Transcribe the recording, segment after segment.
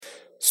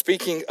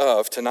Speaking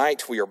of,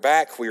 tonight we are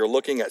back. We are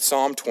looking at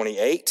Psalm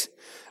 28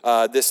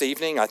 this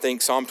evening. I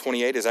think Psalm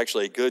 28 is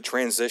actually a good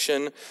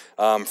transition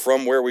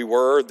from where we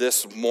were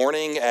this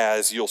morning,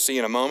 as you'll see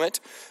in a moment,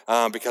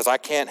 because I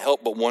can't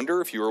help but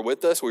wonder, if you were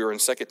with us, we were in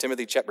 2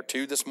 Timothy chapter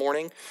 2 this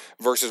morning,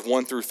 verses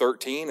 1 through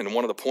 13, and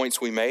one of the points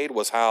we made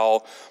was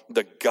how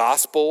the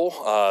gospel,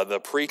 the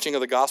preaching of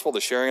the gospel, the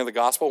sharing of the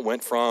gospel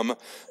went from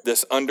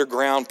this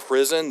underground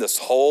prison, this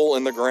hole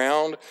in the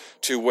ground,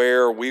 to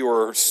where we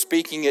were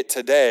speaking it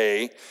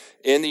today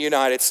in the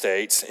United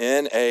States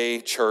in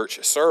a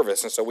church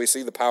service. And so we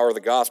see the power of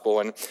the gospel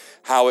and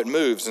how it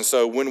moves. And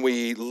so when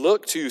we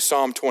look to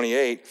Psalm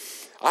 28,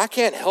 I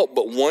can't help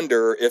but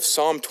wonder if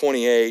Psalm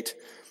 28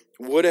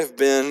 would have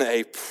been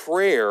a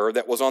prayer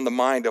that was on the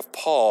mind of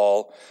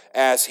Paul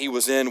as he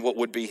was in what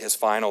would be his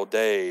final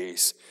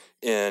days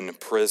in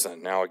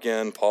prison. Now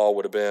again, Paul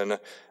would have been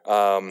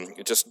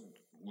just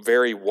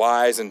very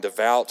wise and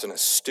devout and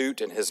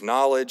astute in his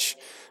knowledge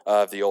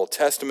of the Old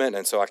Testament,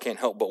 and so I can't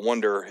help but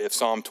wonder if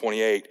Psalm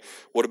 28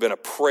 would have been a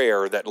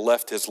prayer that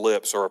left his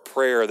lips, or a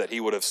prayer that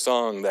he would have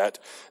sung that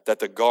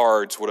the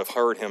guards would have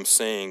heard him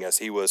sing as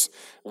he was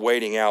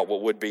waiting out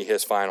what would be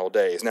his final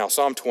days. Now,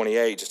 Psalm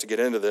 28, just to get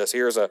into this,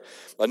 here's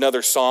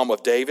another Psalm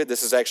of David.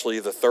 This is actually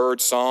the third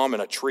Psalm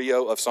in a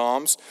trio of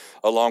Psalms,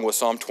 along with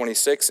Psalm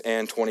 26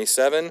 and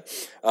 27, in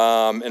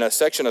a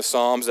section of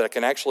Psalms that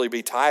can actually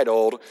be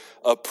titled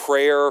A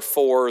Prayer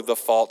for the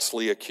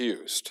Falsely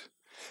Accused.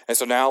 And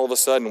so now all of a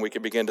sudden we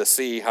can begin to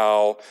see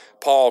how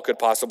Paul could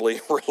possibly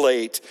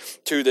relate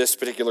to this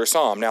particular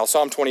psalm. Now,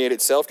 Psalm 28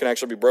 itself can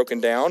actually be broken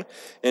down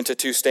into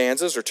two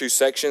stanzas, or two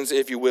sections,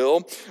 if you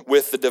will,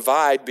 with the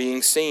divide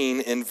being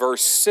seen in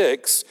verse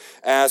 6,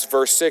 as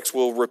verse 6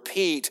 will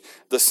repeat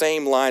the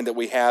same line that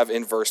we have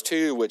in verse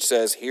 2, which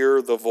says,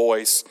 "Hear the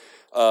voice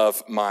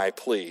of my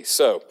plea."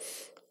 So,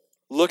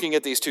 looking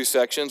at these two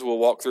sections, we'll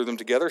walk through them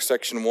together.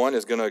 Section 1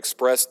 is going to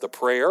express the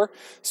prayer.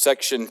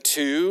 Section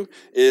 2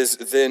 is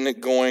then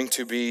going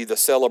to be the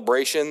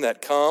celebration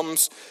that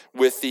comes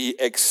with the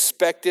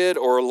expected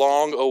or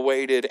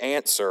long-awaited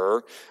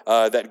answer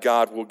that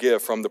God will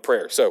give from the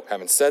prayer. So,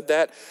 having said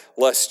that,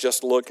 let's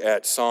just look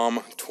at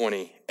Psalm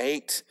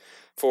 28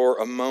 for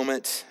a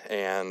moment,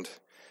 and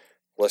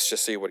let's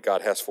just see what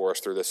God has for us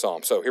through this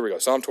psalm. So here we go.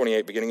 Psalm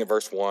 28, beginning in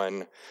verse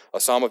 1,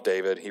 a psalm of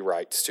David. He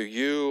writes, "To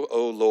you,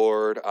 O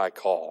Lord, I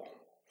call.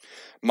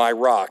 My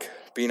rock,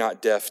 be not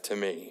deaf to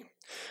me.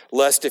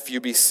 Lest if you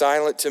be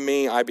silent to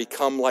me, I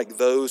become like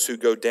those who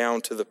go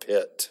down to the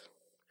pit.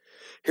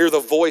 Hear the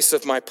voice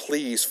of my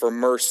pleas for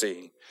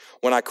mercy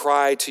when I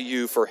cry to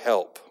you for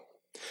help,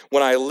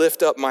 when I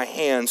lift up my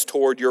hands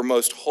toward your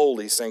most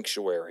holy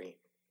sanctuary.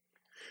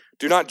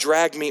 Do not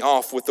drag me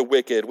off with the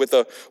wicked, with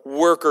the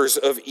workers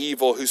of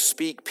evil who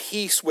speak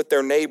peace with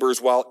their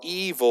neighbors while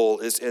evil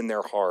is in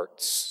their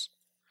hearts.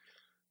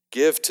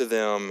 Give to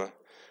them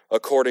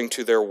according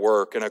to their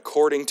work and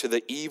according to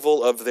the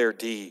evil of their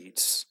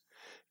deeds.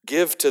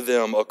 Give to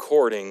them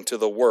according to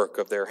the work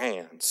of their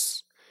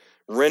hands.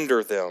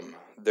 Render them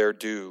their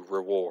due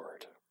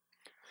reward.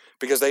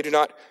 Because they do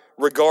not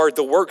regard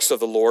the works of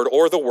the Lord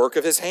or the work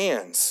of his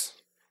hands.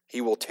 He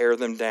will tear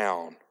them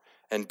down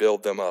and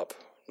build them up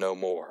no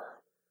more.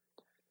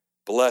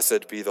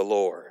 Blessed be the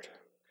Lord,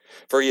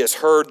 for he has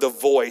heard the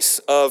voice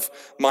of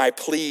my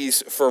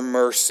pleas for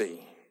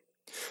mercy.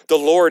 The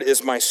Lord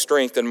is my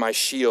strength and my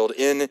shield.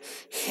 In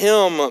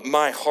him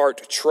my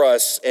heart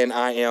trusts, and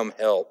I am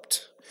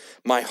helped.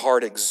 My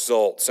heart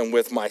exults, and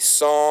with my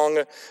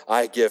song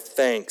I give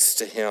thanks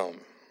to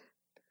him.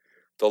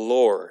 The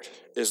Lord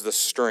is the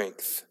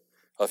strength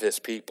of his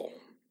people.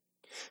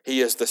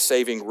 He is the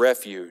saving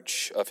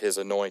refuge of his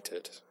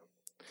anointed.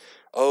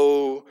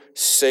 Oh,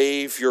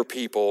 save your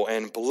people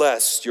and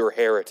bless your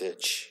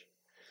heritage.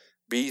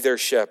 Be their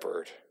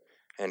shepherd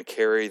and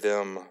carry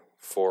them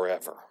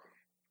forever."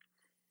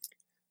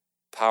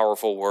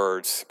 Powerful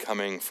words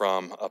coming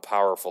from a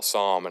powerful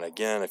psalm. And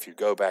again, if you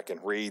go back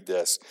and read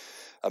this,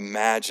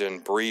 imagine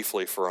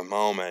briefly for a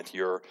moment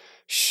you're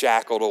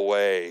shackled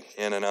away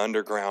in an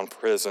underground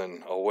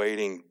prison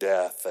awaiting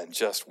death, and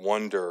just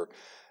wonder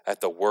at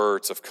the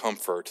words of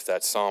comfort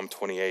that Psalm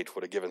 28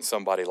 would have given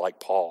somebody like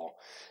Paul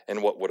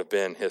and what would have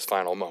been his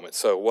final moment.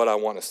 So what I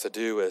want us to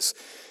do is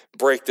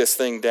break this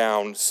thing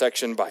down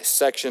section by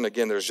section.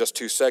 Again, there's just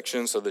two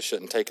sections, so this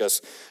shouldn't take us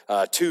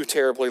too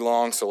terribly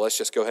long. So let's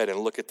just go ahead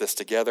and look at this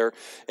together.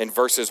 In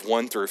verses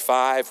 1 through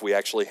 5, we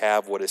actually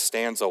have what is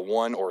stanza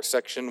 1 or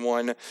section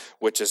 1,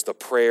 which is the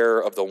prayer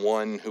of the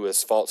one who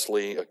is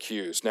falsely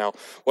accused. Now,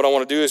 what I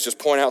want to do is just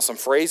point out some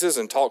phrases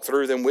and talk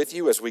through them with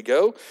you as we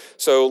go.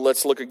 So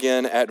let's look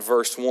again at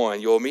verse 1.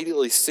 You'll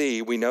immediately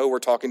see, we know we're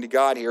talking to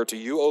God here. "To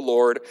you, O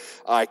Lord,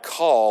 I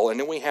call." And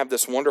then we have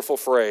this wonderful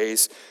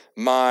phrase,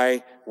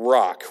 my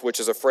rock, which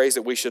is a phrase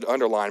that we should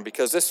underline,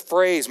 because this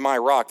phrase, my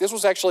rock, this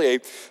was actually a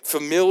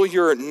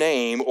familiar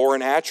name or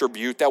an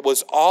attribute that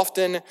was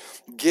often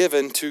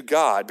given to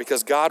God,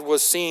 because God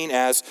was seen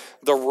as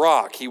the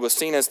rock. He was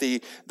seen as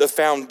the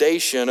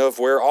foundation of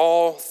where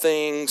all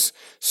things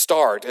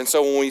start. And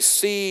so when we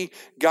see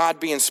God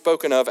being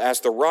spoken of as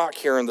the rock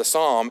here in the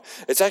psalm,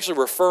 it's actually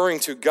referring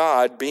to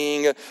God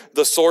being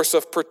the source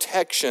of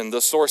protection,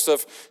 the source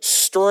of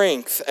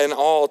strength in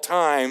all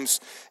times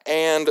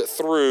and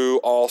through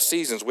all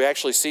seasons. We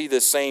actually see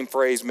this same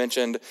phrase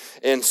mentioned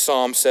in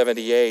Psalm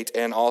 78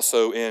 and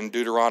also in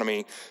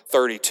Deuteronomy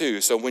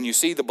 32. So when you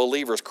see the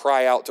believers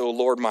cry out to the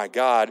Lord, my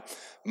God,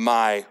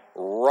 my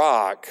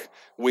rock,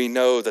 we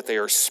know that they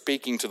are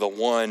speaking to the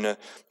one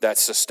that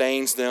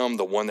sustains them,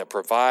 the one that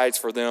provides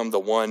for them, the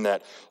one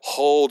that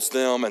holds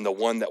them, and the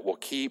one that will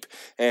keep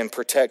and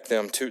protect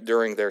them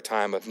during their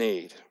time of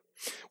need.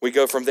 We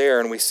go from there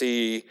and we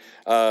see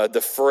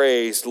the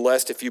phrase,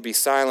 lest if you be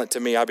silent to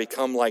me, I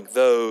become like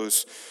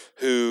those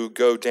who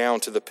go down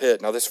to the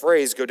pit. Now this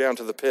phrase, go down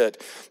to the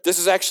pit, this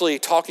is actually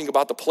talking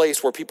about the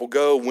place where people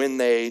go when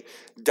they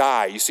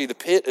die. You see, the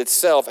pit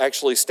itself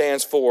actually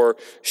stands for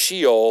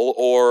Sheol,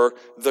 or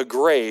the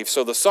grave.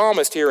 So the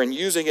psalmist here, in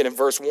using it in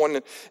verse 1,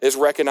 is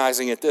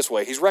recognizing it this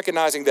way. He's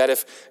recognizing that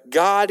if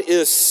God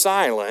is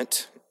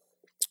silent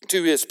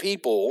to his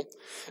people,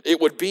 it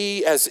would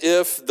be as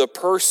if the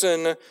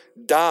person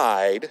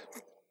died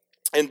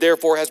and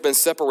therefore has been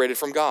separated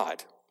from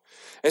God.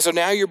 And so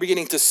now you're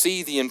beginning to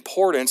see the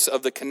importance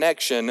of the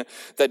connection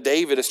that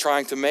David is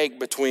trying to make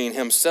between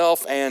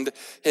himself and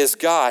his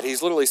God.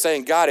 He's literally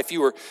saying, God, if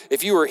you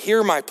were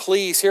hear my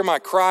pleas, hear my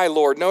cry,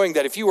 Lord, knowing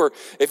that if you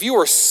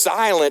were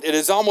silent, it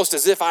is almost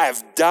as if I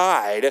have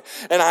died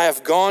and I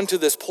have gone to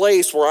this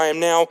place where I am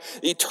now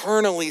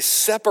eternally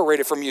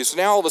separated from you. So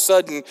now all of a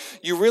sudden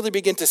you really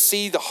begin to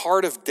see the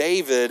heart of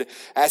David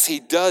as he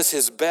does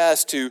his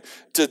best to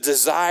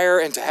desire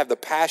and to have the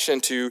passion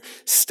to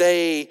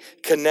stay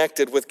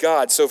connected with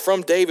God. So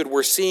from David,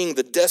 we're seeing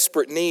the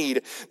desperate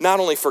need, not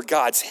only for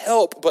God's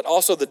help, but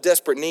also the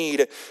desperate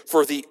need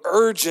for the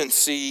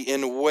urgency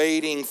in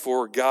waiting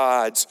for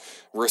God's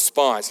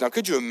response. Now,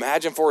 could you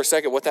imagine for a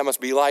second what that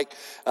must be like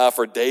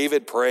for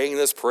David praying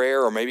this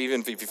prayer, or maybe even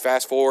if you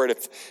fast forward,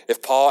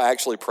 if Paul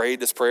actually prayed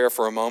this prayer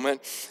for a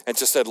moment and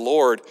just said,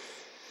 Lord,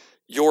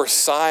 your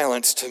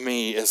silence to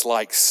me is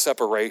like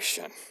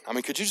separation. I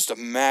mean, could you just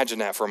imagine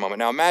that for a moment?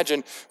 Now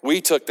imagine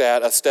we took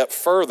that a step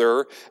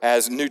further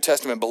as New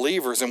Testament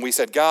believers and we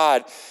said,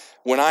 God,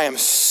 when I am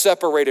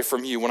separated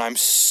from you, when I'm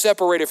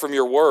separated from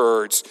your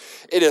words,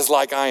 it is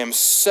like I am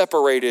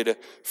separated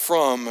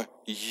from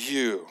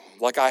you.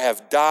 Like I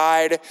have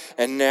died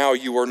and now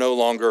you are no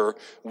longer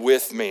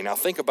with me. Now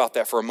think about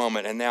that for a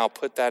moment and now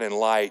put that in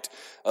light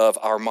of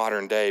our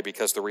modern day,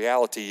 because the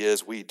reality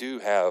is we do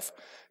have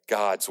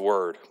God's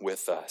word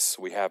with us.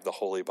 We have the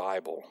Holy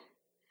Bible.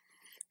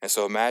 And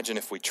so imagine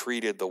if we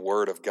treated the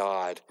word of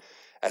God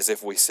as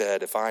if we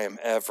said, if I am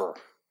ever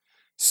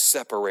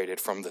separated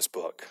from this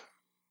book,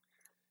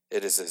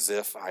 it is as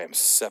if I am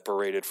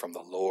separated from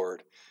the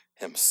Lord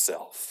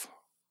himself.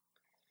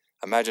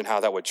 Imagine how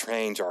that would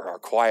change our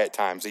quiet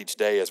times each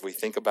day as we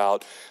think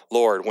about,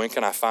 Lord, when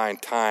can I find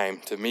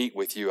time to meet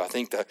with you? I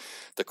think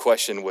the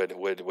question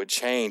would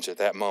change at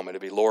that moment.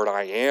 It'd be, Lord,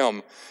 I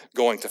am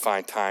going to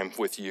find time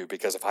with you,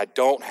 because if I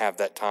don't have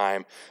that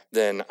time,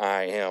 then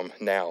I am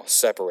now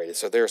separated.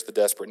 So there's the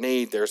desperate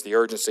need. There's the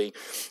urgency.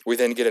 We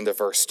then get into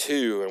verse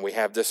 2, and we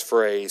have this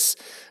phrase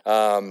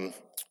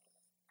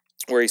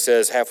where he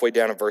says, halfway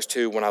down in verse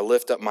 2, when I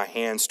lift up my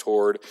hands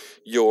toward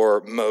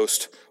your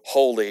most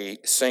holy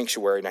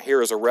sanctuary. Now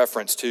here is a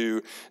reference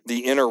to the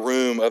inner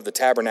room of the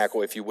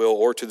tabernacle, if you will,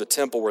 or to the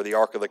temple where the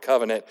Ark of the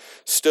Covenant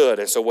stood.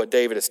 And so what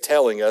David is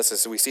telling us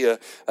is we see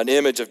an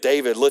image of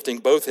David lifting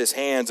both his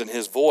hands and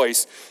his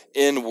voice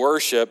in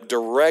worship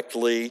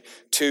directly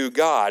to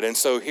God. And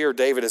so here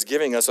David is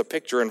giving us a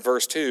picture in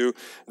verse 2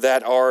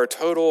 that our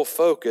total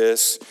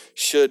focus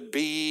should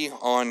be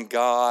on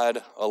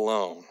God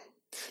alone.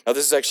 Now,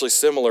 this is actually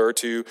similar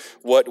to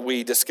what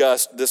we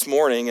discussed this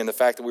morning, and the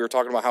fact that we were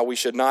talking about how we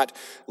should not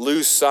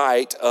lose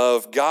sight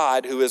of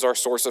God, who is our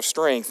source of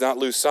strength, not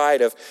lose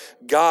sight of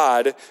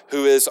God,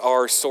 who is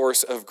our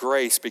source of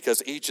grace,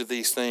 because each of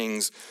these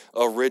things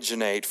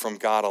originate from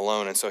God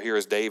alone. And so here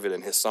is David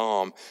in his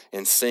psalm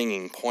in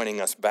singing, pointing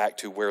us back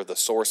to where the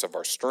source of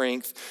our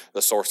strength,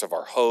 the source of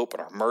our hope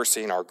and our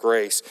mercy and our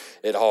grace,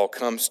 it all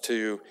comes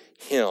to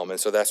him. And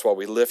so that's why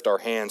we lift our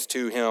hands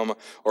to him,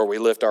 or we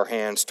lift our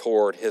hands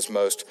toward his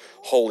most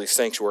holy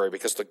sanctuary,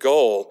 because the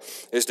goal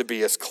is to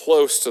be as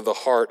close to the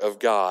heart of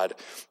God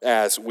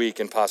as we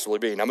can possibly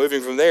be. Now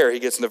moving from there, he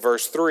gets into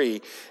verse 3,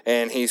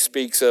 and he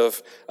speaks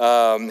again,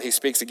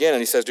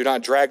 and he says, do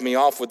not drag me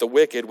off with the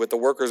wicked, with the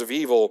workers of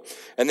evil.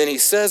 And then he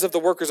says of the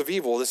workers of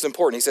evil, this is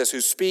important, he says,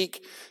 who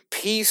speak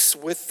peace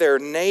with their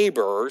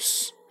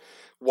neighbors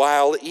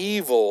while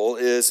evil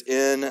is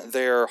in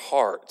their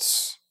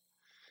hearts.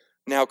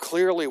 Now,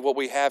 clearly what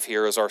we have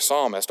here is our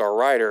psalmist, our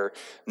writer,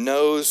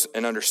 knows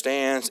and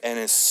understands and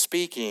is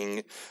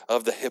speaking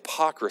of the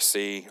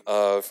hypocrisy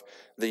of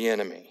the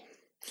enemy.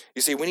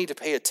 You see, we need to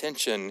pay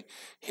attention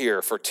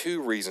here for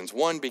two reasons.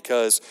 One,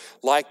 because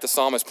like the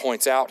psalmist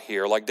points out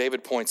here, like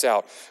David points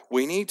out,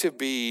 we need to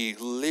be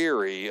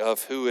leery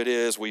of who it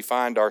is we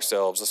find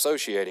ourselves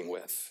associating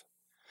with.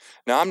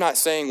 Now, I'm not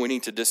saying we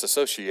need to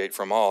disassociate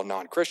from all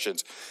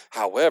non-Christians.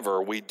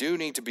 However, we do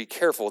need to be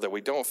careful that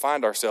we don't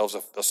find ourselves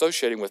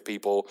associating with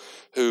people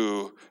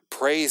who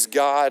praise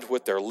God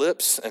with their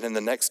lips and then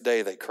the next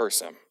day they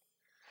curse him.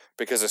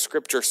 Because the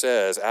scripture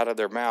says, out of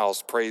their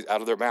mouth,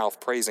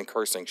 praise and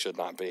cursing should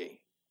not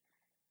be.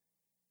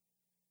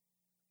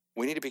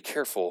 We need to be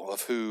careful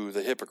of who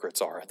the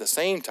hypocrites are. At the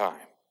same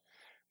time,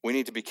 we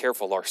need to be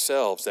careful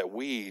ourselves that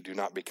we do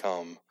not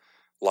become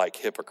like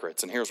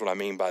hypocrites. And here's what I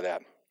mean by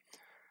that.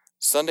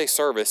 Sunday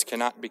service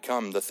cannot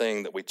become the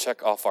thing that we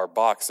check off our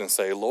box and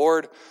say,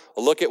 Lord,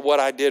 look at what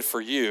I did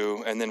for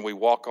you, and then we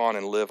walk on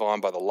and live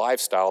on by the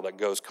lifestyle that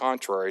goes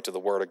contrary to the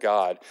Word of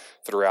God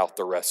throughout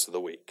the rest of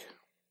the week.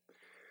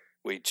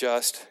 We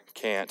just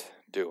can't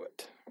do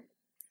it.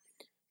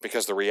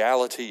 Because the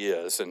reality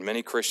is, and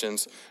many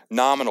Christians,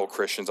 nominal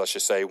Christians I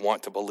should say,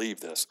 want to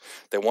believe this.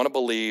 They want to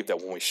believe that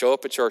when we show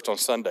up at church on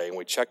Sunday and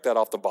we check that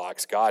off the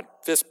box, God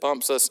fist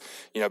bumps us,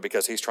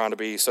 because he's trying to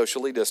be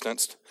socially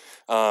distanced.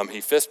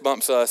 He fist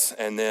bumps us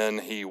and then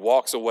he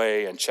walks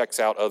away and checks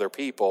out other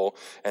people,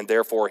 and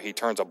therefore he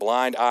turns a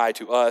blind eye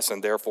to us,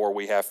 and therefore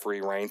we have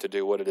free reign to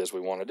do what it is we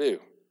want to do.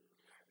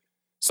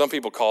 Some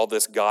people call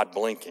this God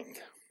blinking.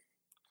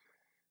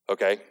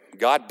 Okay,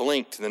 God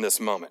blinked in this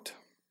moment.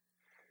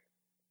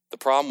 The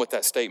problem with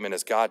that statement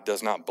is God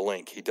does not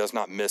blink. He does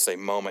not miss a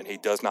moment. He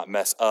does not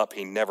mess up.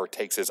 He never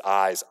takes his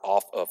eyes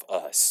off of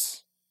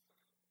us.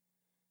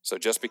 So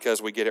just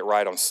because we get it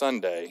right on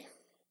Sunday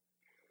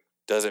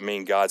doesn't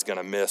mean God's going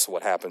to miss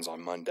what happens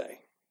on Monday.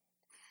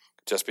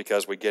 Just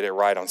because we get it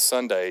right on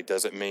Sunday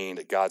doesn't mean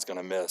that God's going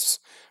to miss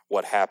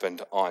what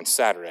happened on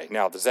Saturday.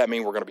 Now, does that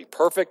mean we're going to be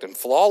perfect and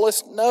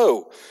flawless?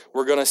 No,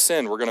 we're going to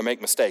sin. We're going to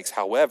make mistakes.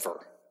 However,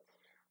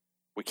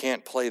 we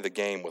can't play the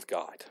game with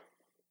God.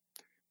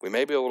 We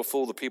may be able to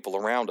fool the people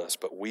around us,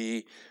 but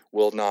we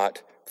will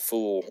not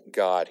fool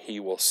God.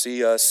 He will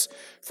see us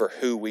for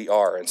who we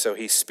are. And so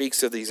he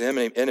speaks of these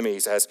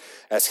enemies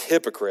as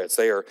hypocrites.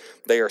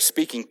 They are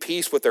speaking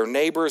peace with their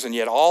neighbors, and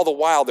yet all the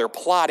while they're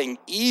plotting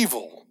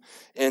evil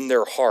in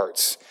their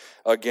hearts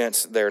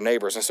against their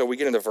neighbors. And so we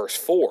get into verse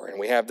 4, and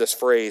we have this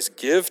phrase,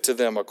 give to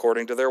them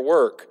according to their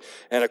work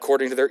and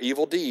according to their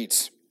evil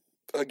deeds.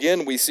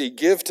 Again, we see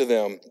give to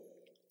them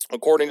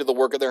according to the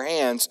work of their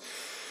hands.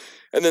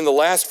 And then the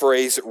last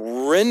phrase,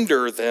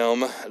 render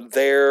them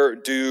their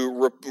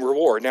due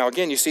reward. Now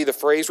again, you see the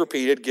phrase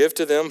repeated, give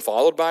to them,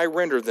 followed by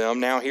render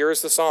them. Now here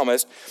is the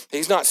psalmist.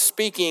 He's not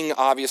speaking,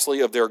 obviously,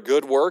 of their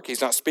good work.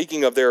 He's not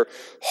speaking of their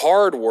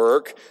hard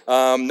work,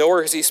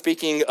 nor is he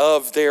speaking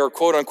of their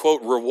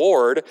quote-unquote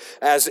reward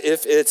as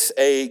if it's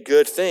a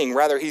good thing.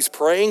 Rather, he's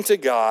praying to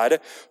God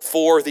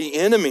for the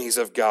enemies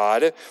of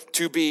God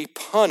to be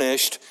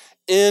punished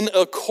in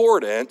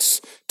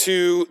accordance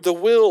to the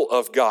will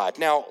of God.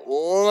 Now,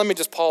 let me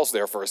just pause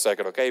there for a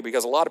second, okay?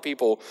 Because a lot of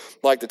people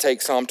like to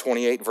take Psalm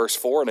 28, verse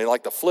 4, and they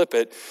like to flip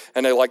it,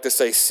 and they like to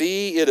say,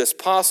 see, it is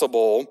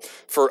possible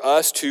for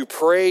us to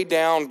pray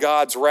down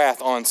God's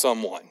wrath on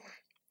someone.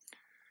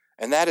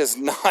 And that is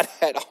not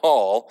at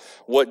all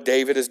what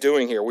David is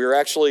doing here. We're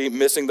actually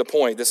missing the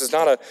point. This is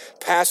not a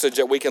passage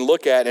that we can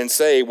look at and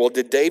say, well,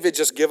 did David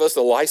just give us the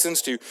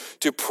license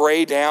to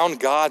pray down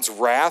God's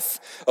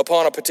wrath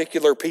upon a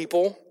particular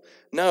people?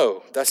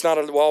 No, that's not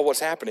at all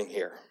what's happening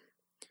here.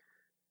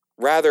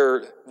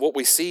 Rather, what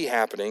we see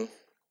happening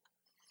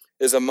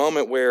is a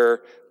moment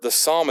where the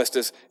psalmist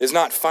is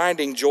not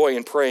finding joy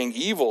in praying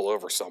evil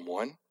over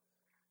someone.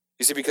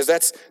 You see, because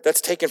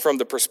that's taken from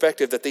the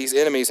perspective that these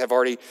enemies have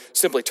already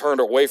simply turned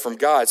away from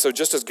God. So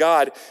just as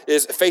God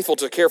is faithful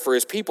to care for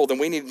his people, then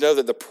we need to know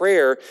that the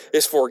prayer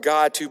is for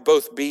God to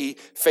both be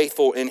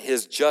faithful in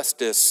his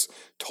justice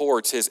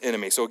towards his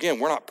enemies. So again,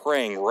 we're not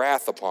praying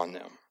wrath upon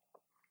them.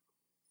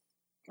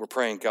 We're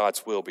praying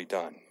God's will be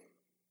done.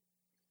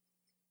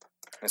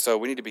 And so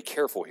we need to be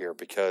careful here,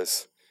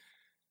 because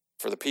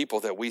for the people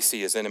that we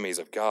see as enemies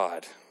of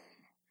God,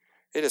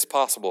 it is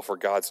possible for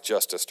God's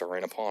justice to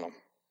reign upon them.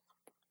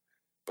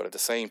 But at the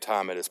same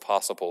time, it is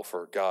possible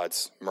for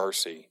God's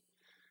mercy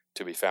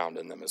to be found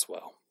in them as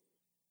well.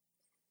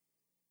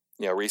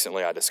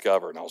 Recently I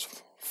discovered, and I was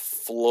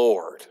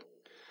floored.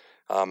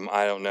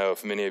 I don't know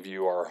if many of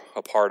you are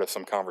a part of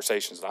some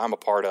conversations that I'm a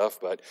part of,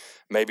 but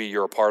maybe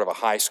you're a part of a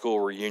high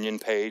school reunion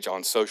page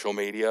on social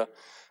media.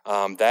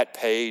 That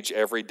page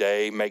every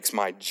day makes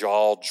my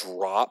jaw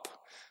drop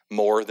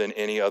more than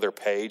any other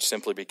page,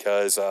 simply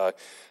because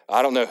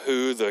I don't know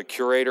who the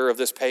curator of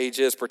this page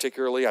is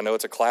particularly. I know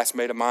it's a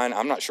classmate of mine.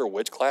 I'm not sure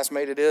which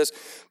classmate it is,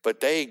 but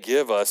they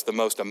give us the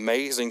most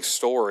amazing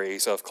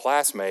stories of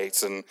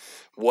classmates and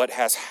what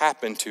has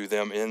happened to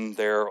them in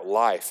their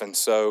life. And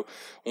so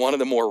one of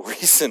the more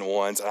recent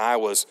ones, I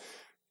was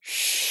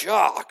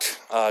shocked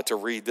to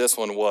read this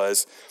one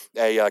was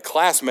a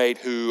classmate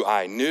who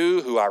I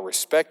knew, who I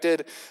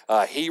respected.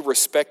 He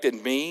respected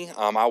me.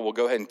 I will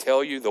go ahead and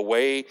tell you the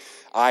way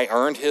I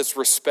earned his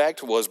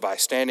respect was by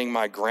standing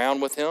my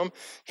ground with him.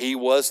 He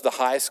was the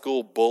high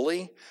school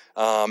bully.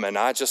 And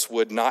I just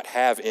would not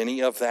have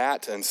any of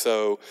that. And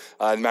so,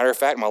 as a matter of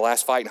fact, my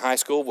last fight in high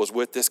school was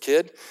with this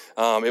kid.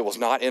 It was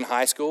not in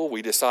high school.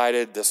 We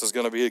decided this is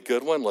going to be a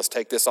good one. Let's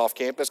take this off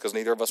campus because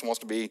neither of us wants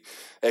to be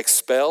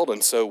expelled.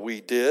 And so we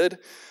did.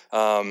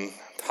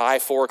 High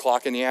 4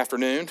 o'clock in the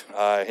afternoon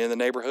in the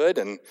neighborhood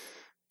and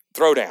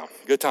throwdown.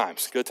 Good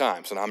times.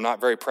 And I'm not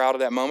very proud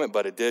of that moment,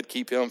 but it did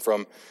keep him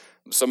from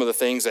some of the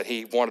things that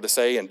he wanted to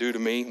say and do to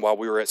me while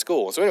we were at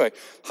school. So anyway,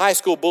 high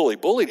school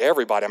bullied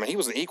everybody. I mean, he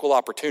was an equal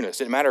opportunist.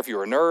 Didn't matter if you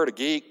were a nerd, a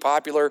geek,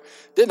 popular.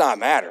 Did not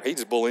matter. He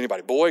just bullied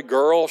anybody. Boy,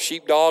 girl,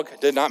 sheepdog,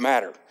 did not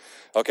matter.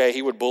 Okay,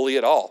 he would bully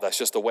it all. That's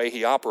just the way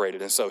he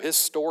operated. And so his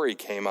story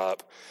came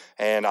up,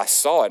 and I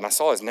saw it, and I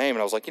saw his name,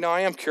 and I was like,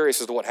 I am curious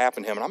as to what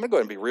happened to him, and I'm going to go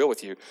ahead and be real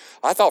with you.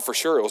 I thought for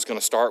sure it was going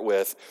to start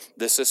with,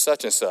 this is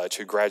such and such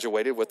who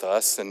graduated with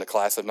us in the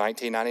class of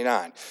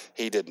 1999.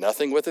 He did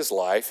nothing with his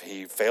life.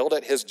 He failed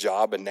at his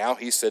job, and now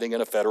he's sitting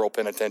in a federal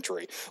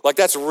penitentiary. Like,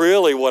 that's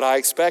really what I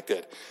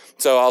expected.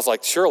 So I was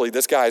like, surely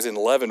this guy's in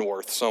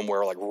Leavenworth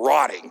somewhere, like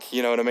rotting,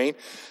 you know what I mean?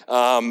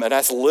 And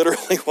that's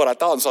literally what I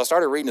thought. And so I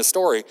started reading his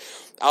story.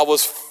 I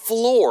was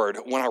floored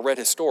when I read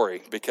his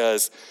story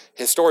because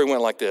his story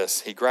went like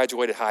this. He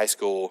graduated high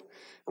school,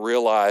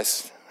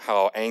 realized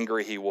how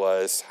angry he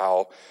was,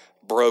 how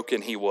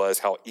broken he was,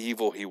 how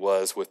evil he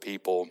was with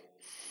people.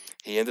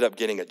 He ended up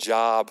getting a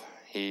job.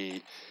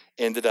 He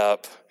ended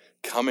up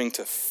coming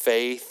to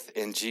faith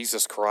in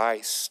Jesus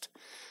Christ.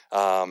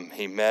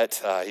 He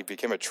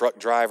became a truck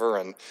driver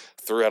and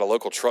through at a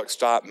local truck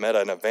stop, met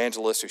an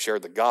evangelist who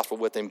shared the gospel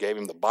with him, gave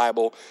him the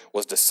Bible,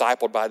 was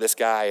discipled by this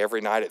guy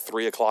every night at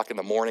 3 o'clock in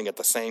the morning at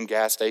the same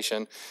gas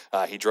station.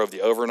 He drove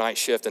the overnight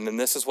shift, and then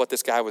this is what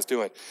this guy was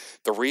doing.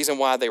 The reason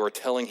why they were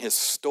telling his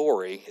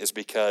story is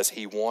because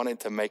he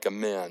wanted to make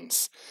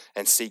amends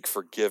and seek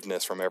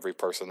forgiveness from every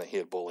person that he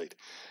had bullied.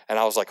 And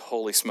I was like,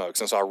 holy smokes.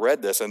 And so I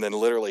read this, and then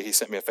literally he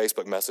sent me a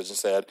Facebook message and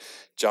said,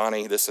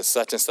 Johnny, this is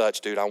such and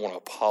such, dude, I want to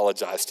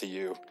apologize to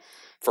you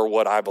for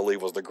what I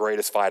believe was the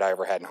greatest fight I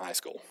ever had in high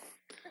school.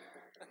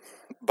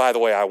 By the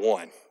way, I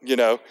won,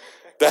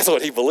 That's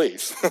what he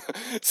believes.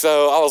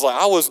 So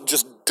I was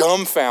just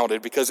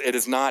dumbfounded because it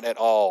is not at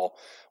all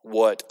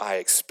what I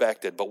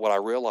expected. But what I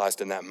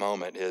realized in that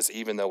moment is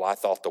even though I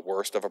thought the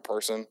worst of a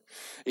person,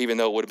 even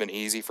though it would have been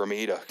easy for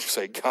me to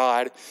say,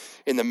 God,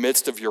 in the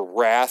midst of your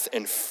wrath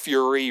and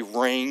fury,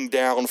 rain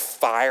down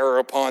fire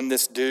upon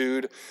this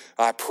dude.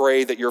 I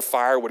pray that your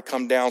fire would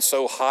come down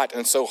so hot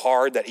and so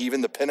hard that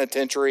even the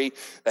penitentiary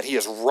that he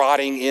is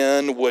rotting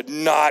in would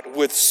not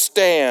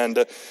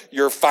withstand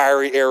your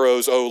fiery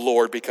arrows, O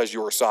Lord, because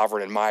you are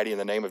sovereign and mighty. In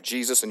the name of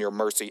Jesus and your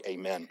mercy,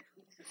 amen.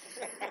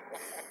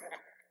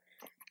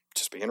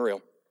 Just being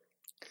real.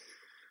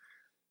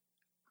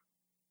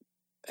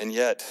 And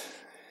yet,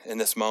 in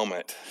this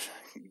moment,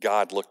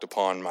 God looked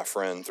upon my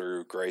friend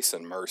through grace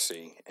and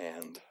mercy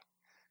and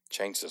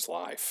changed his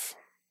life.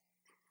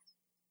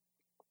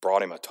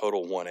 Brought him a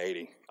total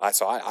 180.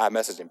 So I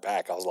messaged him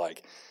back. I was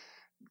like,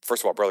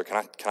 first of all, brother,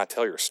 can I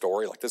tell your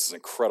story? Like, this is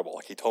incredible.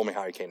 Like, he told me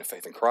how he came to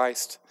faith in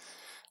Christ.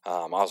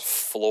 I was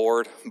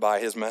floored by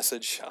his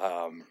message.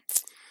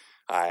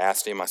 I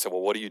asked him, I said, well,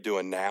 what are you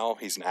doing now?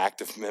 He's an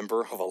active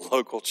member of a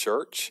local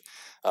church,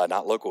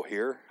 not local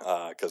here,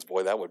 because,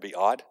 boy, that would be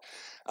odd.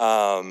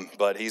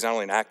 But he's not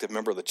only an active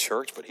member of the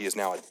church, but he is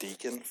now a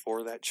deacon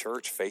for that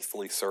church,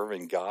 faithfully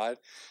serving God.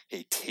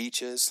 He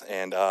teaches,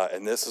 and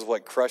this is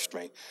what crushed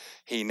me.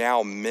 He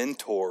now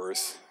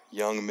mentors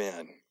young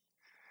men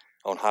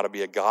on how to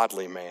be a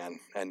godly man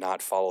and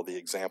not follow the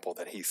example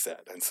that he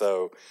set. And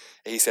so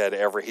he said,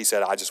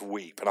 I just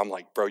weep. And I'm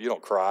like, bro, you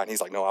don't cry. And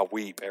he's like, no, I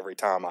weep every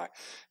time I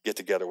get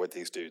together with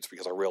these dudes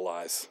because I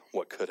realize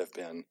what could have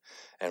been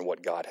and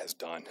what God has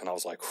done. And I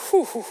was like,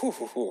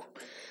 whew,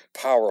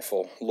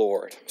 powerful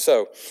Lord.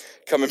 So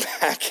coming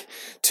back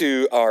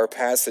to our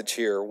passage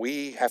here,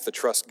 we have to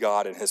trust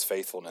God in his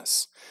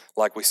faithfulness.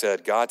 Like we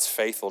said, God's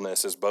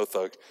faithfulness is both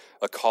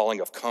a calling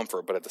of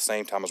comfort, but at the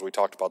same time, as we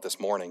talked about this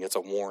morning, it's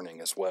a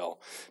warning as well.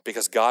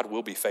 Because God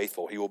will be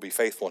faithful. He will be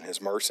faithful in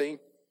his mercy,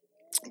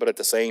 but at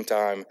the same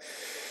time,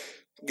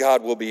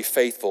 God will be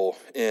faithful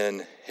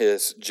in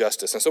his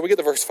justice. And so we get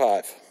to verse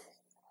 5.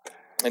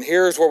 And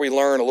here's where we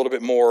learn a little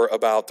bit more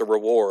about the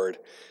reward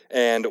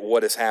and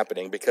what is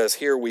happening. Because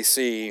here we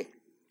see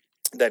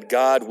that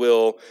God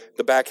will,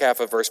 the back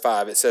half of verse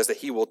 5, it says that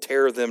he will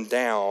tear them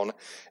down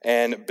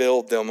and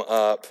build them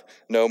up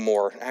no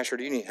more. Asher,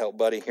 do you need help,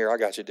 buddy? Here, I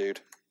got you, dude.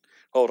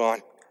 Hold on.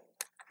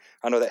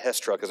 I know that Hess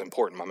truck is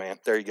important, my man.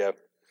 There you go.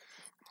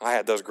 I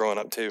had those growing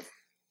up, too.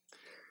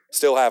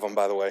 Still have them,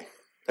 by the way.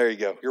 There you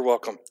go. You're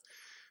welcome.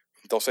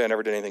 Don't say I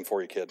never did anything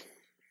for you, kid.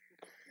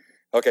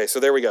 Okay, so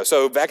there we go.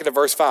 So back into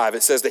verse 5,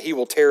 it says that he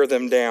will tear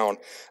them down.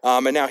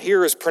 And now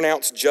here is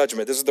pronounced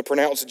judgment. This is the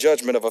pronounced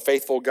judgment of a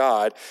faithful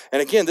God.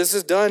 And again, this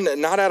is done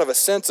not out of a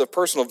sense of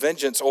personal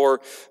vengeance or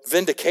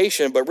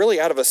vindication, but really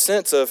out of a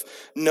sense of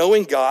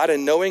knowing God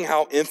and knowing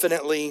how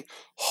infinitely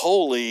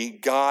holy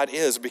God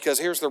is. Because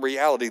here's the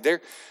reality.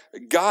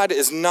 God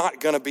is not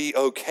going to be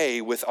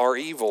okay with our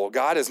evil.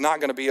 God is not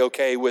going to be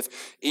okay with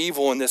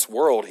evil in this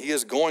world. He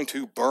is going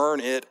to burn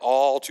it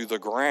all to the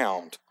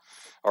ground.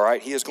 All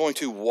right, he is going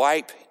to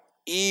wipe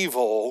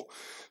evil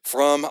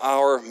from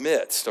our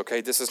midst,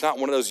 okay? This is not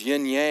one of those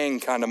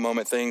yin-yang kind of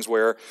moment things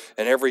where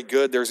in every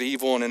good there's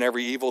evil and in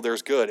every evil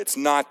there's good. It's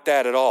not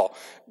that at all.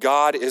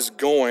 God is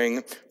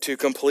going to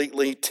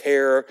completely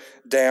tear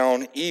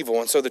down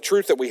evil. And so the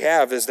truth that we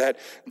have is that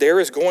there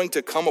is going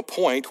to come a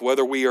point,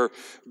 whether we are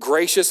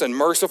gracious and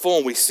merciful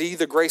and we see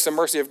the grace and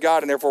mercy of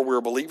God and therefore we're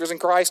believers in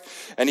Christ,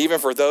 and even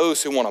for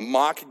those who want to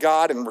mock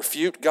God and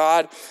refute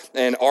God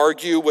and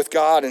argue with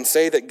God and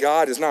say that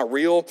God is not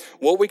real,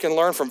 what we can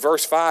learn from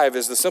verse 5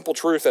 is the simple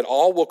truth that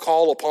all will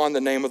call upon the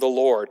name of the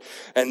Lord.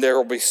 And there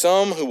will be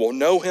some who will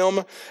know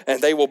him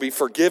and they will be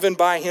forgiven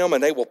by him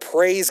and they will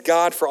praise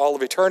God for all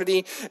of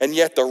eternity. And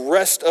yet the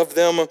rest of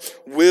them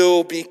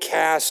will be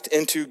cast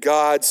into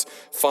God's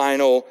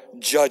final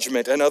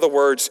judgment. In other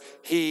words,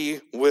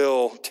 he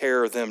will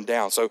tear them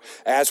down. So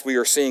as we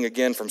are seeing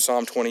again from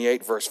Psalm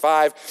 28 verse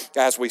 5,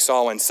 as we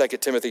saw in 2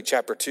 Timothy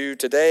chapter 2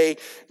 today,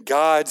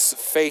 God's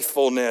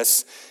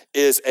faithfulness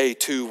is a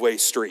two-way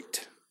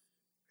street.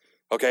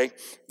 Okay,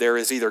 there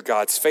is either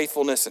God's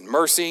faithfulness and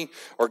mercy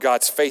or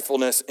God's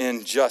faithfulness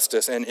in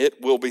justice, and it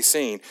will be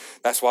seen.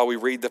 That's why we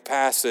read the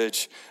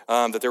passage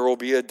that there will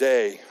be a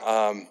day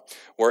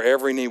where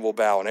every knee will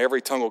bow and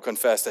every tongue will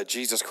confess that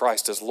Jesus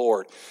Christ is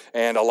Lord.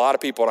 And a lot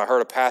of people, and I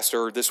heard a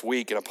pastor this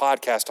week in a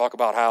podcast talk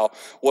about how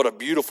what a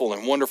beautiful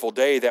and wonderful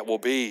day that will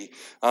be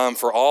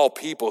for all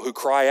people who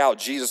cry out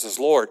Jesus is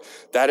Lord.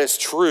 That is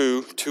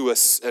true to an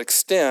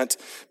extent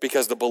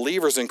because the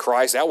believers in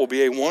Christ, that will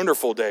be a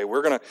wonderful day.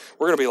 We're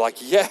gonna be like,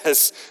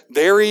 yes,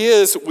 there he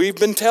is. We've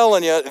been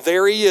telling you,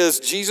 there he is.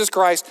 Jesus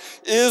Christ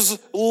is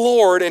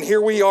Lord, and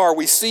here we are.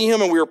 We see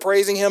him and we are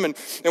praising him, and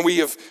we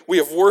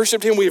have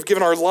worshiped him. We have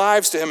given our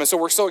lives to him, and so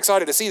we're so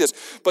excited to see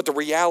this. But the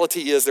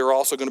reality is there are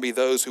also going to be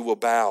those who will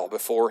bow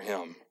before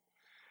him,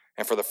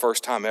 and for the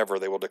first time ever,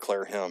 they will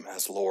declare him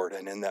as Lord,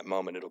 and in that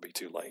moment, it'll be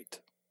too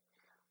late.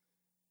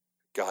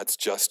 God's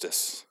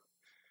justice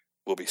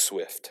will be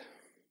swift.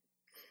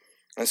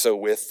 And so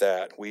with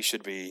that, we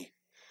should be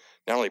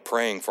not only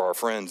praying for our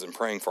friends and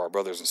praying for our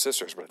brothers and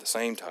sisters, but at the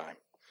same time,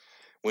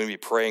 we need to be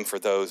praying for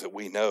those that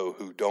we know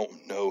who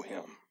don't know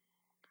him,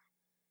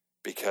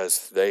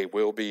 because they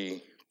will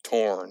be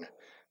torn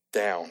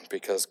down,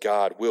 because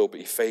God will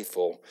be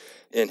faithful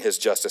in his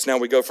justice. Now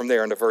we go from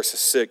there into verses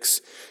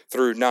 6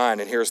 through 9,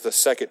 and here's the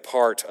second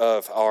part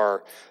of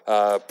our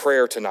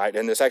prayer tonight,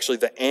 and it's actually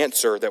the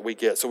answer that we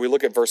get. So we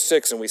look at verse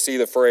 6 and we see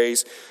the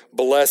phrase,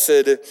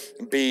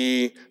 "Blessed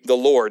be the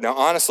Lord." Now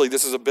honestly,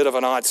 this is a bit of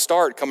an odd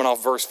start coming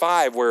off verse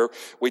 5 where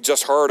we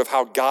just heard of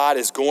how God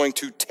is going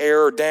to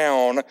tear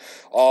down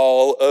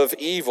all of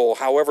evil.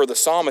 However, the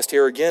psalmist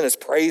here again is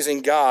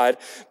praising God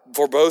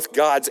for both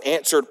God's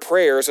answered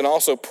prayers and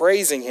also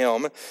praising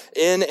him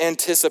in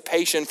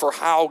anticipation for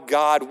how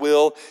God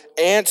will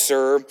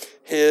answer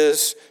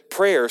his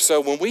prayer.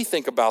 So when we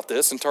think about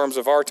this in terms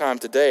of our time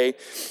today,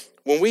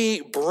 when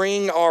we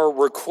bring our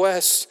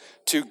requests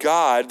to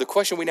God, the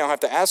question we now have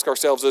to ask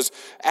ourselves is,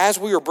 as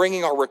we are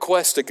bringing our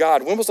requests to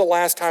God, when was the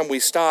last time we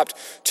stopped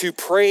to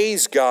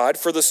praise God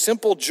for the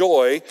simple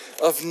joy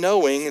of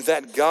knowing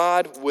that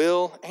God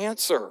will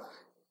answer?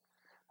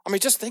 I mean,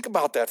 just think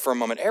about that for a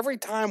moment. Every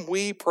time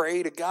we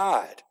pray to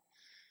God,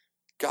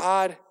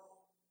 God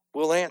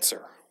will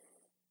answer.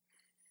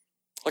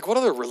 Like, what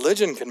other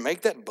religion can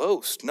make that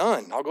boast?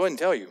 None. I'll go ahead and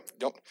tell you.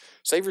 Don't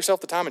save yourself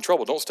the time and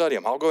trouble. Don't study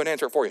them. I'll go ahead and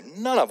answer it for you.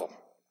 None of them.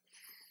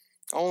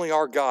 Only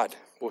our God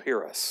will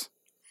hear us.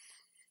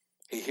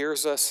 He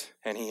hears us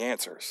and he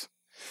answers.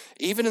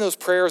 Even in those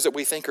prayers that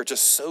we think are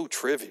just so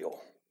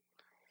trivial.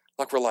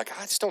 Like, we're like,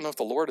 I just don't know if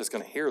the Lord is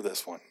going to hear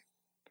this one.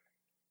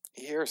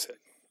 He hears it.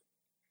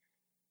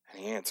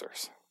 And he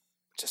answers.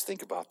 Just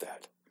think about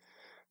that.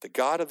 The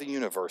God of the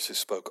universe who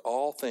spoke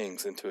all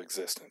things into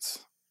existence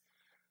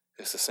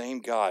is the same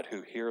God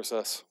who hears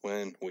us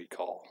when we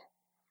call.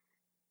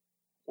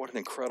 What an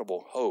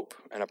incredible hope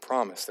and a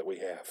promise that we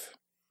have.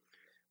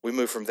 We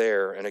move from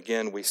there, and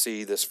again we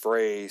see this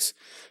phrase,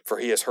 "For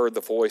he has heard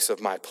the voice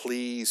of my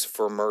pleas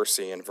for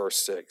mercy," in verse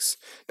 6.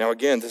 Now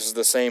again, this is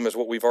the same as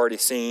what we've already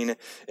seen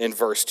in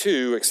verse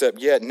 2, except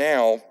yet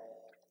now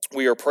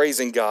we are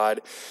praising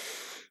God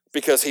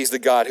because he's the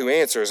God who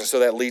answers. And so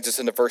that leads us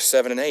into verse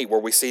 7 and 8,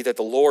 where we see that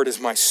the Lord is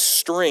my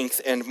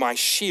strength and my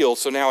shield.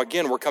 So now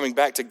again, we're coming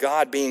back to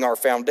God being our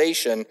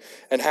foundation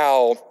and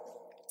how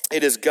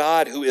It is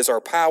God who is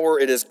our power.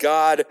 It is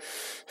God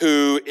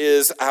who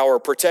is our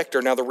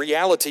protector. Now, the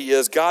reality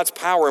is God's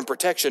power and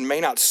protection may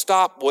not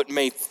stop what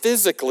may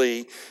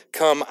physically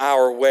come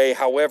our way.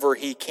 However,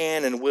 he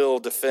can and will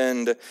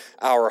defend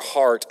our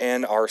heart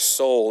and our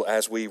soul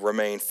as we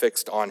remain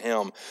fixed on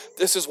him.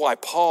 This is why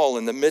Paul,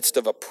 in the midst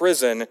of a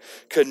prison,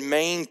 could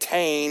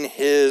maintain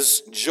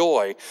his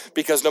joy,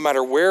 because no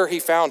matter where he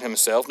found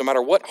himself, no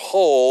matter what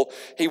hole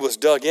he was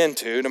dug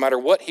into, no matter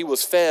what he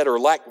was fed or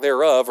lack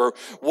thereof, or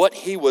what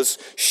he was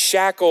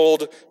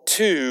shackled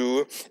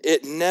to,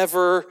 it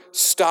never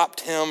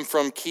stopped him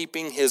from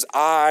keeping his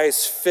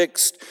eyes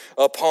fixed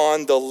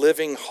upon the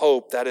living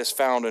hope that is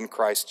found in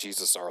Christ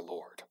Jesus our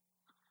Lord.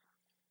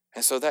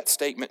 And so that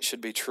statement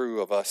should be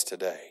true of us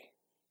today.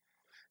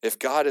 If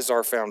God is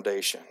our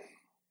foundation,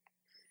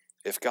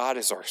 if God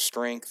is our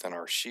strength and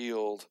our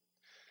shield,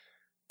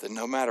 then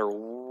no matter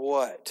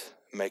what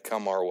may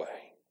come our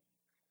way,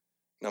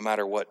 no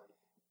matter what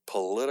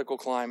political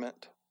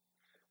climate,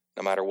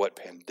 no matter what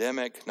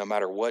pandemic, no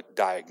matter what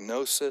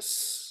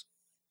diagnosis,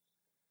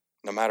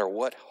 no matter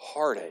what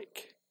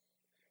heartache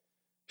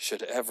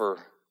should ever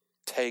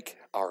take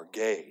our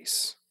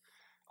gaze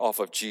off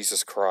of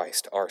Jesus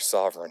Christ, our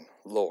sovereign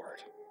Lord.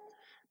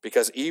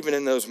 Because even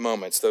in those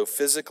moments, though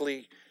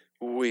physically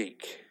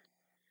weak,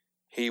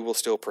 he will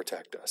still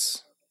protect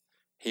us.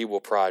 He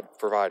will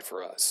provide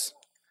for us.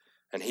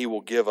 And he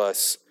will give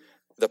us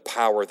the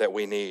power that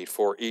we need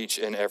for each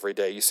and every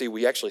day. You see,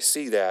 we actually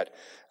see that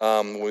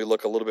when we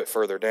look a little bit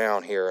further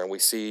down here and we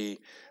see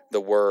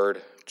the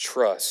word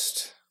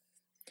trust.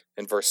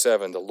 In verse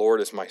 7, the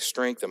Lord is my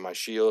strength and my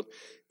shield.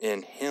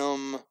 In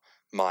him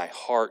my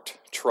heart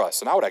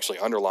trusts. And I would actually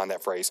underline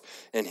that phrase,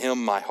 in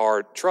him my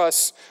heart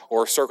trusts,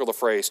 or circle the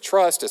phrase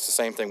trust. It's the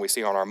same thing we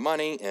see on our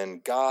money.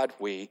 In God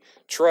we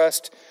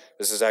trust.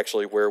 This is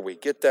actually where we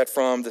get that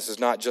from. This is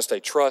not just a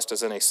trust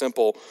as in a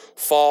simple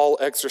fall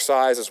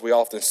exercise as we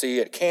often see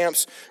at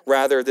camps.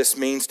 Rather, this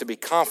means to be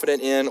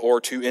confident in or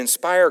to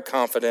inspire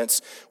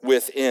confidence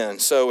within.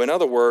 So in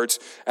other words,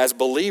 as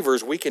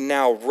believers, we can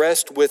now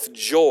rest with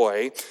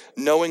joy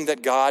knowing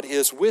that God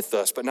is with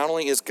us. But not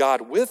only is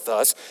God with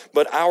us,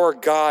 but our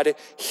God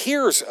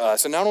hears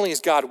us. And not only is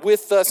God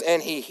with us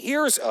and he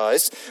hears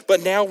us,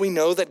 but now we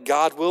know that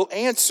God will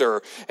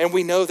answer. And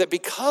we know that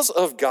because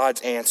of God's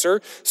answer,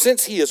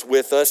 since he is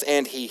with us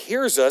and he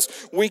hears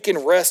us, we can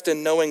rest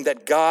in knowing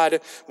that God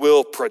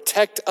will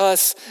protect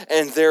us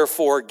and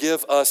therefore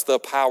give us the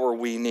power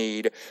we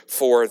need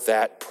for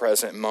that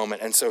present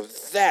moment. And so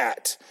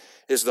that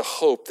is the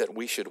hope that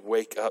we should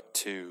wake up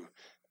to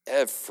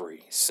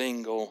every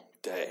single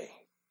day.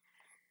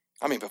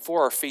 I mean,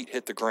 before our feet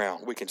hit the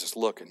ground, we can just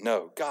look and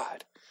know,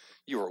 God,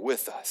 you are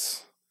with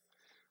us.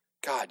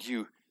 God,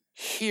 you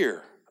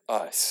hear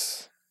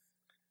us.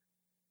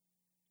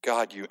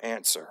 God, you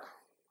answer.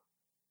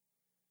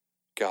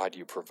 God,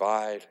 you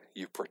provide,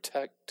 you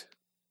protect,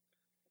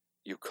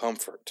 you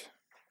comfort,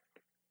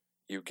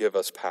 you give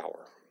us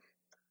power.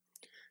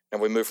 And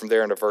we move from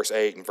there into verse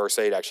 8, and verse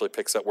 8 actually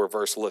picks up where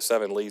verse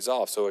 7 leads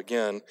off. So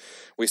again,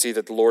 we see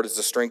that the Lord is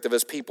the strength of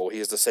his people. He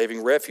is the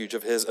saving refuge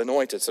of his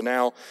anointed. So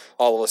now,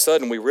 all of a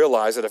sudden, we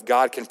realize that if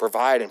God can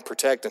provide and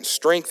protect and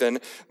strengthen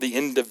the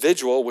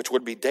individual, which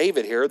would be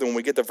David here, then when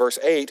we get to verse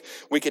 8,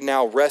 we can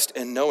now rest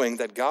in knowing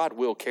that God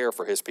will care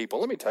for his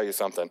people. Let me tell you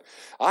something.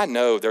 I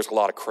know there's a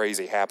lot of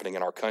crazy happening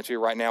in our country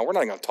right now. We're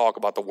not going to talk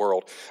about the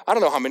world. I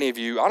don't know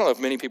if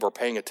many people are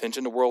paying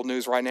attention to world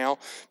news right now,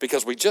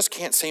 because we just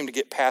can't seem to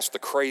get past the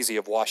crazy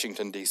of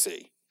Washington,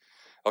 D.C.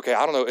 Okay,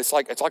 I don't know. It's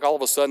like all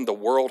of a sudden the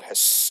world has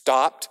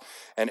stopped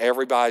and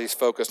everybody's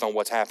focused on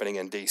what's happening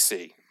in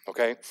D.C.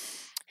 Okay,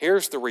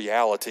 here's the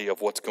reality of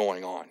what's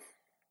going on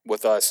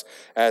with us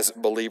as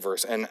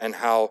believers and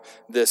how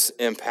this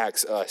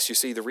impacts us. You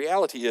see, the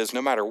reality is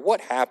no matter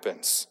what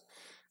happens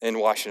in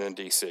Washington,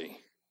 D.C.,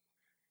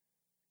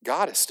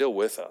 God is still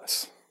with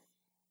us.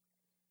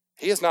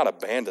 He has not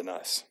abandoned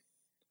us.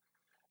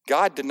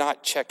 God did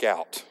not check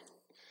out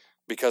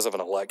because of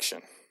an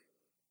election.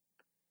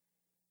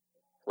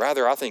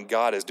 Rather, I think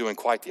God is doing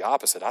quite the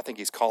opposite. I think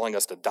he's calling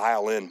us to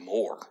dial in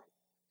more.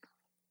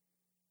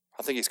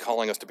 I think he's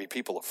calling us to be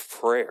people of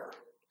prayer,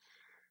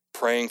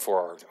 praying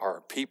for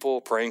our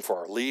people, praying for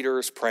our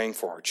leaders, praying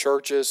for our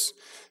churches,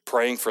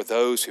 praying for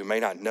those who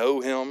may not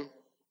know him.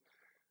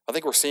 I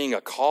think we're seeing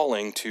a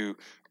calling to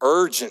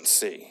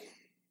urgency.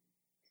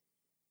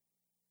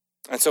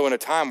 And so in a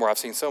time where I've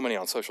seen so many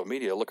on social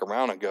media look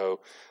around and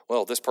go,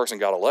 well, this person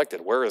got elected.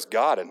 Where is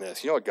God in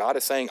this? You know what God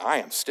is saying? I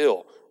am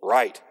still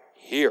right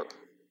here.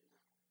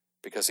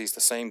 Because he's the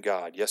same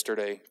God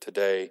yesterday,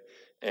 today,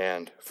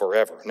 and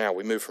forever. Now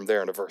we move from there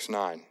into verse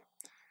 9.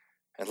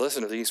 And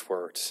listen to these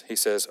words. He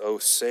says, "Oh,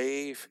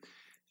 save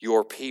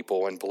your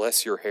people and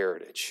bless your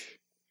heritage.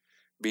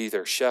 Be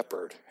their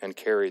shepherd and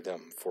carry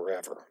them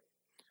forever."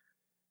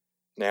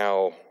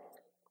 Now,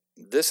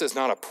 this is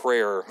not a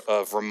prayer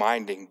of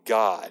reminding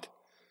God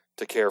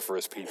to care for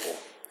his people.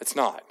 It's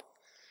not.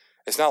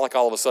 It's not like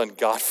all of a sudden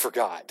God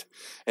forgot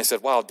and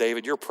said, wow,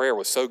 David, your prayer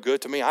was so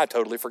good to me, I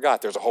totally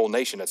forgot. There's a whole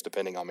nation that's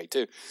depending on me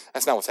too.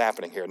 That's not what's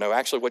happening here. No,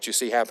 actually what you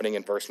see happening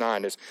in verse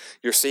 9 is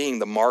you're seeing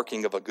the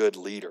marking of a good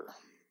leader.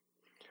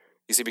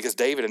 You see, because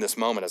David in this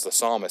moment as the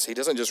psalmist, he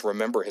doesn't just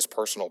remember his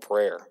personal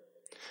prayer,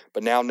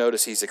 but now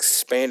notice he's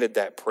expanded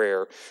that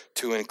prayer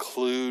to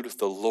include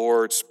the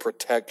Lord's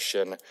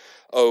protection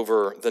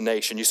over the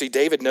nation. You see,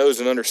 David knows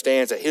and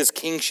understands that his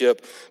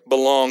kingship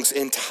belongs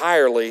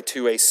entirely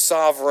to a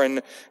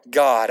sovereign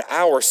God,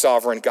 our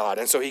sovereign God.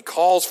 And so he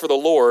calls for the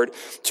Lord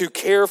to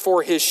care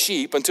for his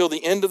sheep until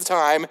the end of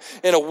time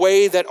in a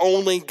way that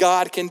only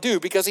God can do,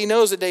 because he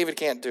knows that David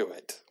can't do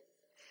it.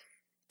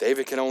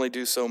 David can only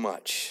do so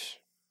much.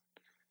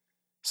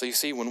 So you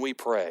see, when we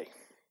pray,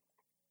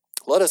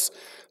 let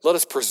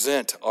us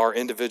present our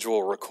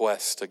individual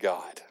requests to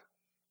God.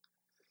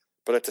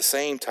 But at the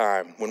same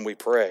time, when we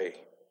pray,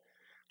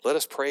 let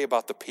us pray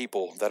about the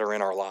people that are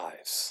in our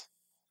lives.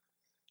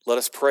 Let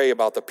us pray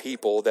about the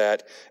people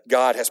that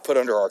God has put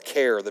under our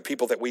care, the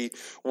people that we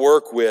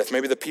work with,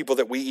 maybe the people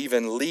that we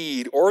even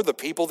lead, or the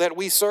people that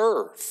we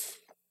serve.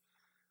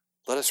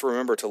 Let us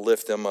remember to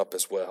lift them up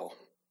as well.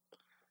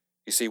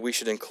 You see, we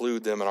should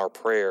include them in our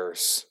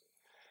prayers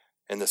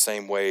in the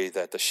same way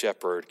that the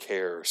shepherd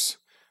cares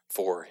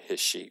for his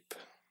sheep.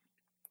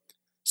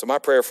 So my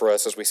prayer for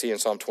us, as we see in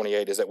Psalm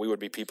 28, is that we would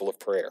be people of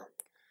prayer,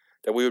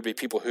 that we would be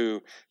people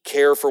who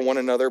care for one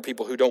another,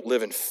 people who don't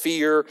live in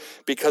fear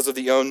because of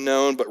the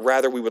unknown, but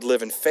rather we would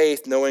live in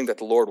faith, knowing that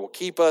the Lord will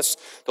keep us,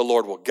 the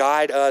Lord will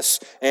guide us,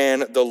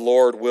 and the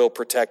Lord will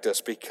protect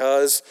us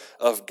because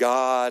of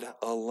God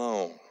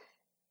alone.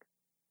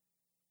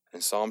 In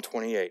Psalm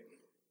 28,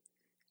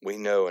 we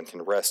know and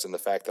can rest in the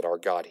fact that our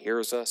God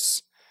hears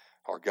us,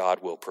 our God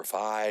will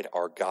provide,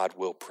 our God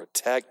will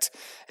protect,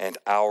 and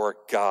our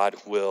God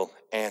will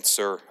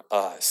answer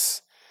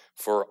us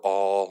for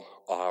all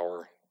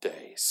our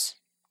days.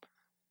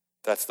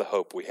 That's the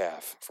hope we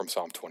have from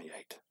Psalm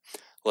 28.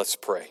 Let's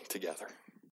pray together.